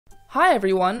Hi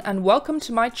everyone and welcome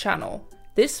to my channel.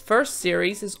 This first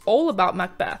series is all about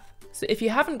Macbeth, so if you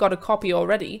haven't got a copy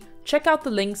already, check out the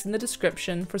links in the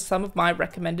description for some of my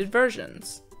recommended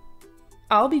versions.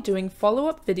 I'll be doing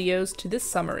follow-up videos to this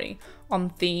summary on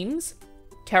themes,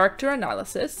 character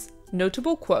analysis,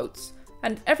 notable quotes,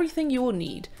 and everything you will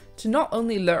need to not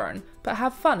only learn, but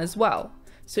have fun as well.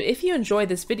 So if you enjoy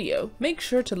this video, make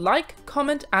sure to like,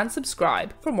 comment, and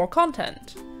subscribe for more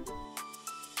content.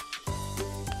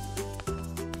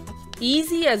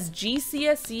 Easy as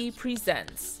GCSE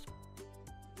presents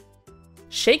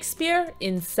Shakespeare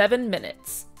in 7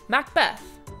 minutes. Macbeth.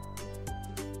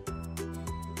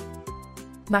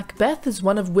 Macbeth is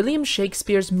one of William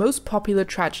Shakespeare's most popular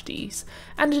tragedies,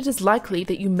 and it is likely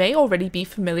that you may already be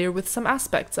familiar with some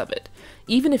aspects of it,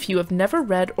 even if you have never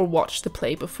read or watched the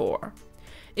play before.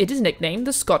 It is nicknamed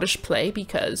the Scottish play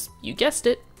because, you guessed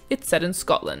it, it's set in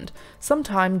Scotland,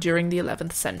 sometime during the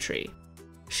 11th century.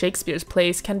 Shakespeare's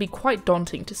plays can be quite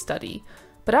daunting to study,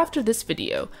 but after this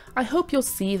video, I hope you'll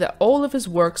see that all of his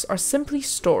works are simply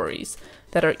stories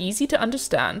that are easy to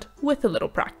understand with a little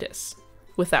practice.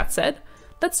 With that said,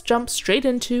 let's jump straight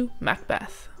into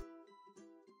Macbeth.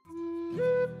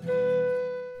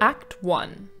 Act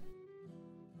 1.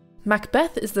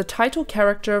 Macbeth is the title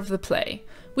character of the play,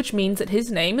 which means that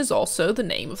his name is also the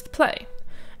name of the play,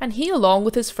 and he along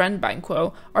with his friend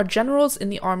Banquo are generals in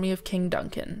the army of King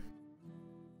Duncan.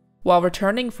 While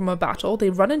returning from a battle,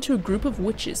 they run into a group of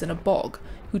witches in a bog,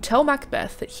 who tell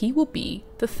Macbeth that he will be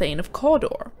the Thane of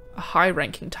Cawdor, a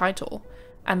high-ranking title,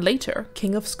 and later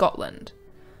King of Scotland.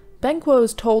 Banquo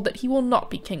is told that he will not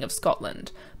be King of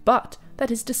Scotland, but that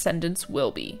his descendants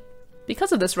will be.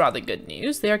 Because of this rather good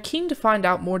news, they are keen to find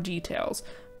out more details,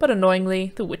 but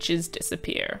annoyingly, the witches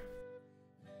disappear.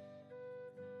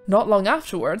 Not long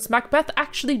afterwards, Macbeth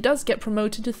actually does get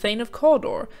promoted to Thane of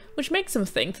Cawdor, which makes him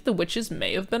think that the witches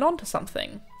may have been onto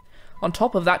something. On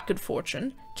top of that good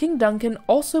fortune, King Duncan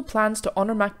also plans to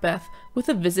honour Macbeth with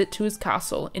a visit to his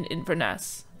castle in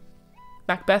Inverness.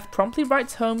 Macbeth promptly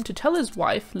writes home to tell his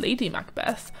wife, Lady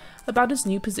Macbeth, about his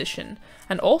new position,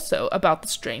 and also about the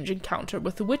strange encounter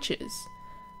with the witches.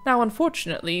 Now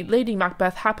unfortunately, Lady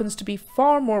Macbeth happens to be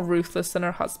far more ruthless than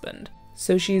her husband,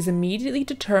 so she is immediately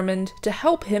determined to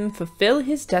help him fulfill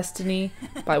his destiny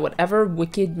by whatever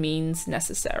wicked means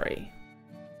necessary.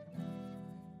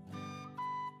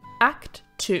 Act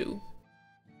 2.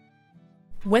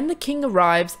 When the king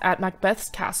arrives at Macbeth's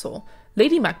castle,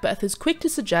 Lady Macbeth is quick to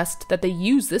suggest that they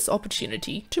use this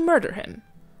opportunity to murder him.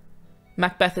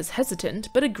 Macbeth is hesitant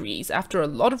but agrees after a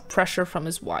lot of pressure from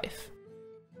his wife.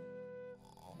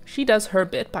 She does her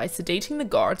bit by sedating the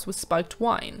guards with spiked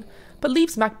wine, but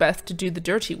leaves Macbeth to do the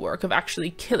dirty work of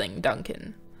actually killing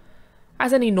Duncan.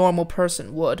 As any normal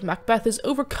person would, Macbeth is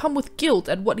overcome with guilt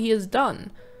at what he has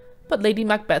done, but Lady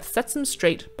Macbeth sets him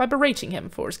straight by berating him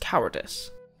for his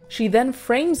cowardice. She then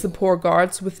frames the poor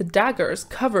guards with the daggers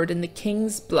covered in the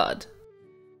king's blood.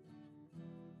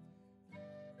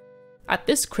 At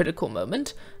this critical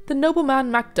moment, the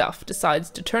nobleman Macduff decides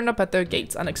to turn up at their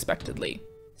gates unexpectedly.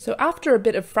 So after a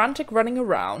bit of frantic running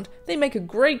around, they make a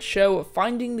great show of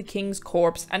finding the king's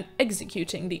corpse and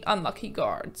executing the unlucky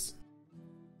guards.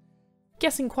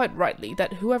 Guessing quite rightly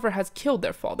that whoever has killed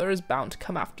their father is bound to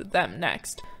come after them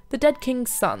next, the dead king's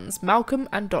sons, Malcolm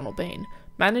and Donalbain,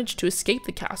 manage to escape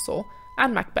the castle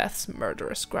and Macbeth's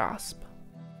murderous grasp.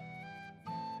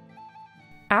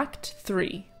 Act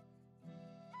 3.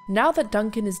 Now that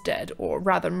Duncan is dead, or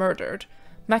rather murdered,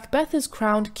 Macbeth is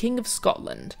crowned King of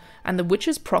Scotland, and the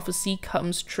witch's prophecy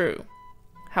comes true.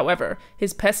 However,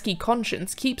 his pesky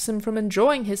conscience keeps him from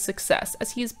enjoying his success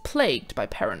as he is plagued by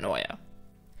paranoia.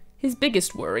 His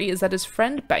biggest worry is that his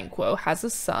friend Banquo has a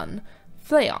son,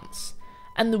 Fleance,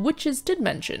 and the witches did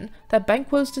mention that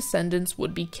Banquo's descendants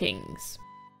would be kings.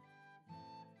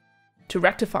 To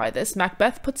rectify this,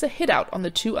 Macbeth puts a hit out on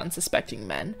the two unsuspecting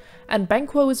men, and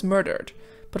Banquo is murdered,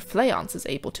 but Fleance is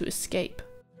able to escape.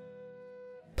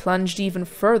 Plunged even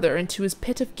further into his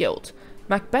pit of guilt,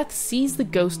 Macbeth sees the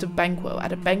ghost of Banquo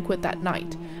at a banquet that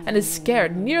night, and is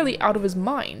scared nearly out of his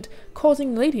mind,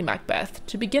 causing Lady Macbeth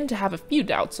to begin to have a few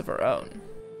doubts of her own.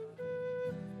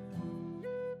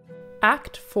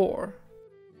 Act 4.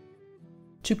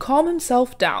 To calm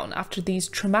himself down after these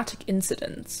traumatic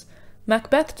incidents,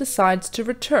 Macbeth decides to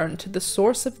return to the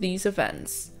source of these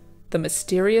events, the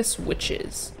mysterious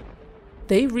witches.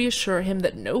 They reassure him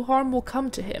that no harm will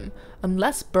come to him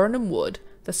unless Birnam Wood,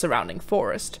 the surrounding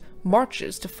forest,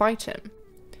 marches to fight him.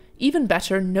 Even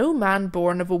better, no man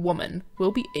born of a woman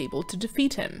will be able to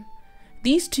defeat him.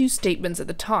 These two statements at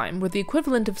the time were the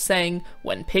equivalent of saying,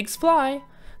 "When pigs fly,"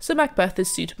 so Macbeth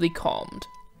is suitably calmed.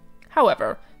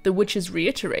 However, the witches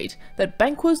reiterate that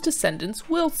Banquo's descendants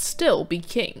will still be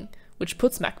king, which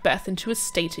puts Macbeth into a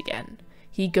state again.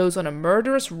 He goes on a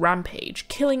murderous rampage,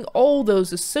 killing all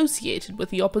those associated with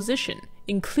the opposition,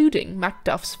 including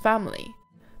Macduff's family.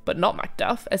 But not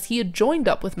Macduff, as he had joined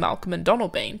up with Malcolm and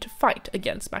Donalbain to fight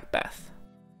against Macbeth.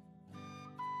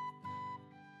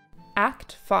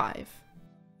 Act 5.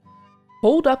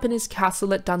 Holed up in his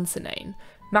castle at Dunsinane,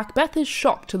 Macbeth is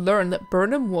shocked to learn that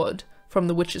Birnam Wood, from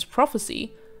the witch's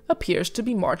prophecy, appears to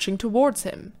be marching towards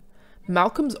him.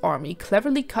 Malcolm's army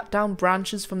cleverly cut down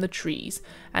branches from the trees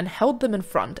and held them in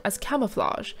front as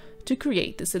camouflage to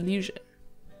create this illusion.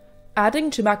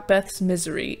 Adding to Macbeth's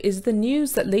misery is the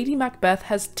news that Lady Macbeth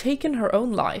has taken her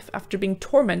own life after being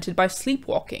tormented by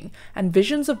sleepwalking and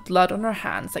visions of blood on her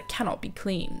hands that cannot be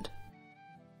cleaned.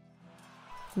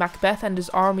 Macbeth and his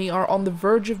army are on the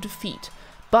verge of defeat,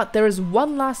 but there is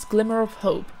one last glimmer of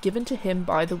hope given to him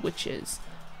by the witches.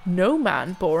 No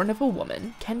man born of a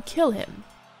woman can kill him.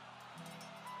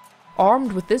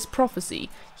 Armed with this prophecy,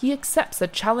 he accepts a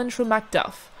challenge from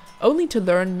Macduff, only to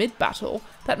learn mid-battle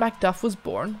that Macduff was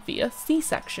born via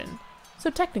C-section, so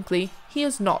technically he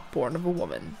is not born of a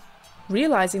woman.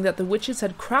 Realizing that the witches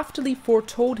had craftily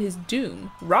foretold his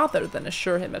doom rather than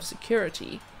assure him of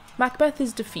security, Macbeth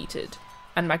is defeated,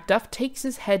 and Macduff takes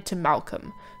his head to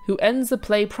Malcolm, who ends the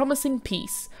play promising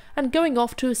peace and going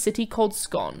off to a city called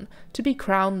Scone to be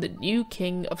crowned the new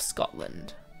King of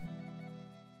Scotland.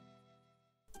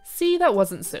 See, that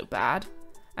wasn't so bad.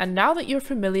 And now that you're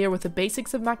familiar with the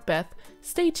basics of Macbeth,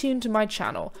 stay tuned to my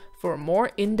channel for a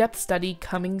more in-depth study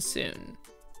coming soon.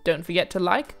 Don't forget to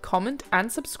like, comment,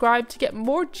 and subscribe to get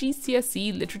more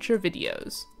GCSE literature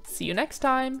videos. See you next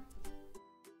time!